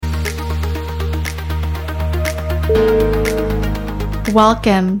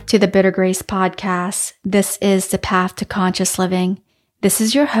Welcome to the Bitter Grace Podcast. This is the Path to Conscious Living. This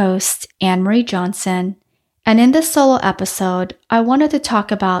is your host, Anne-Marie Johnson. And in this solo episode, I wanted to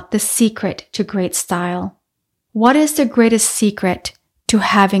talk about the secret to great style. What is the greatest secret to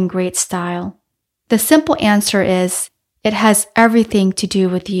having great style? The simple answer is, it has everything to do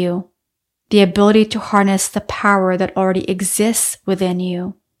with you. The ability to harness the power that already exists within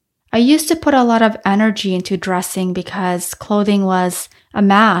you. I used to put a lot of energy into dressing because clothing was a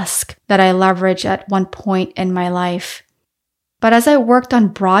mask that I leveraged at one point in my life. But as I worked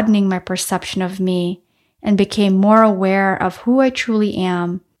on broadening my perception of me and became more aware of who I truly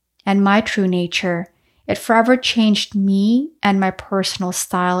am and my true nature, it forever changed me and my personal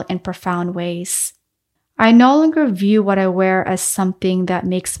style in profound ways. I no longer view what I wear as something that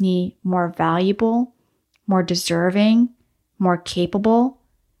makes me more valuable, more deserving, more capable.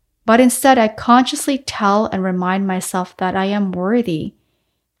 But instead, I consciously tell and remind myself that I am worthy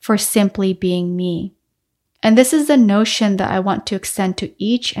for simply being me. And this is the notion that I want to extend to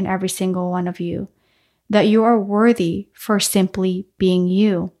each and every single one of you, that you are worthy for simply being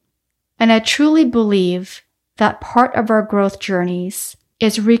you. And I truly believe that part of our growth journeys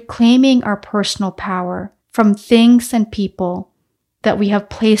is reclaiming our personal power from things and people that we have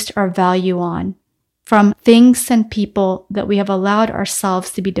placed our value on, from things and people that we have allowed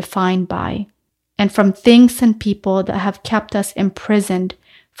ourselves to be defined by, and from things and people that have kept us imprisoned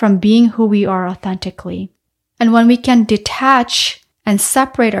from being who we are authentically. And when we can detach and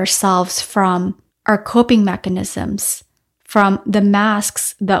separate ourselves from our coping mechanisms, from the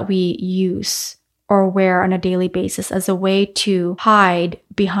masks that we use or wear on a daily basis as a way to hide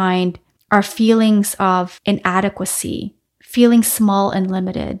behind our feelings of inadequacy, feeling small and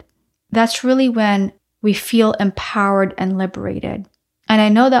limited, that's really when we feel empowered and liberated. And I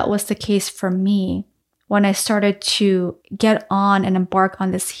know that was the case for me when I started to get on and embark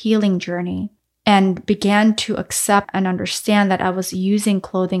on this healing journey and began to accept and understand that I was using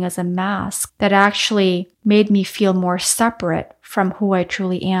clothing as a mask that actually made me feel more separate from who I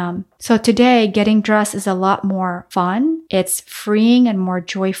truly am. So today, getting dressed is a lot more fun. It's freeing and more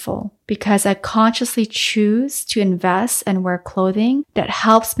joyful because I consciously choose to invest and wear clothing that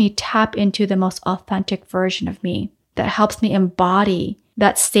helps me tap into the most authentic version of me, that helps me embody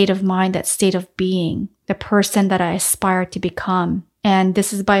that state of mind, that state of being, the person that I aspire to become. And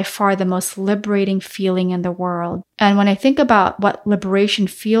this is by far the most liberating feeling in the world. And when I think about what liberation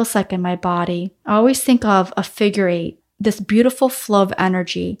feels like in my body, I always think of a figure eight, this beautiful flow of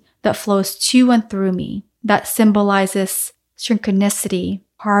energy that flows to and through me, that symbolizes synchronicity,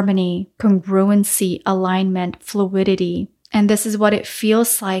 harmony, congruency, alignment, fluidity. And this is what it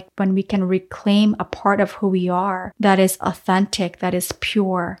feels like when we can reclaim a part of who we are that is authentic, that is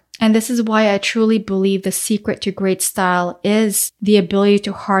pure. And this is why I truly believe the secret to great style is the ability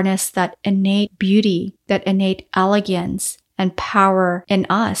to harness that innate beauty, that innate elegance and power in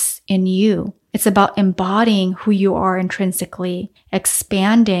us, in you. It's about embodying who you are intrinsically,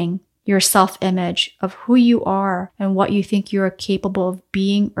 expanding your self-image of who you are and what you think you are capable of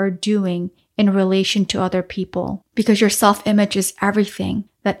being or doing in relation to other people. Because your self-image is everything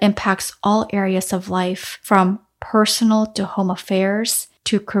that impacts all areas of life, from personal to home affairs,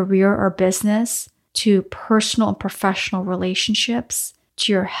 to career or business, to personal and professional relationships,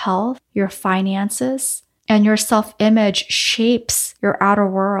 to your health, your finances, and your self-image shapes your outer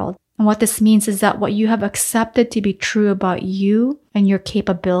world. And what this means is that what you have accepted to be true about you and your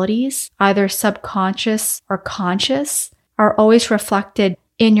capabilities, either subconscious or conscious, are always reflected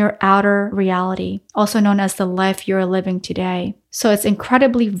in your outer reality, also known as the life you're living today. So it's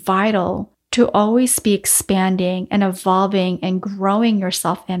incredibly vital to always be expanding and evolving and growing your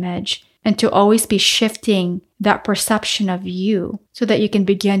self-image, and to always be shifting that perception of you so that you can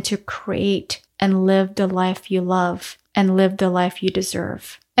begin to create and live the life you love and live the life you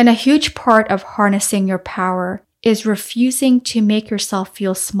deserve. And a huge part of harnessing your power is refusing to make yourself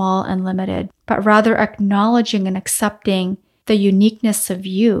feel small and limited, but rather acknowledging and accepting the uniqueness of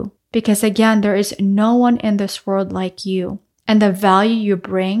you. Because again, there is no one in this world like you. And the value you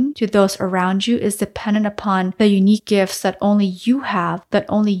bring to those around you is dependent upon the unique gifts that only you have, that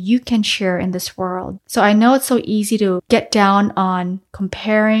only you can share in this world. So I know it's so easy to get down on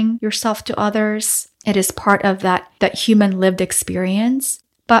comparing yourself to others. It is part of that human lived experience.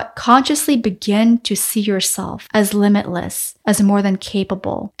 But consciously begin to see yourself as limitless, as more than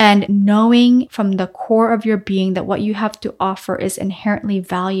capable, and knowing from the core of your being that what you have to offer is inherently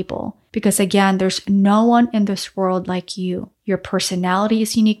valuable. Because again, there's no one in this world like you. Your personality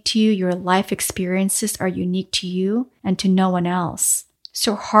is unique to you. Your life experiences are unique to you and to no one else.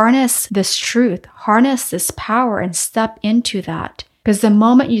 So harness this truth, harness this power, and step into that. Because the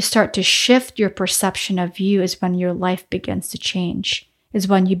moment you start to shift your perception of you is when your life begins to change, is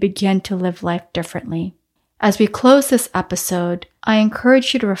when you begin to live life differently. As we close this episode, I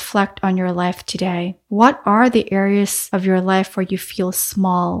encourage you to reflect on your life today. What are the areas of your life where you feel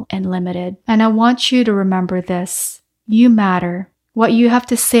small and limited? And I want you to remember this. You matter. What you have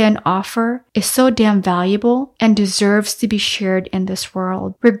to say and offer is so damn valuable and deserves to be shared in this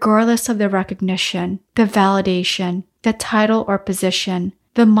world, regardless of the recognition, the validation, the title or position,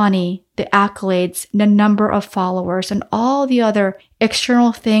 the money, the accolades, the number of followers, and all the other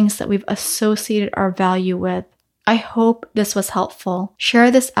external things that we've associated our value with. I hope this was helpful.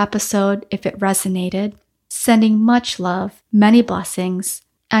 Share this episode if it resonated. Sending much love, many blessings.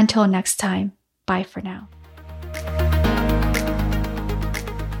 Until next time, bye for now.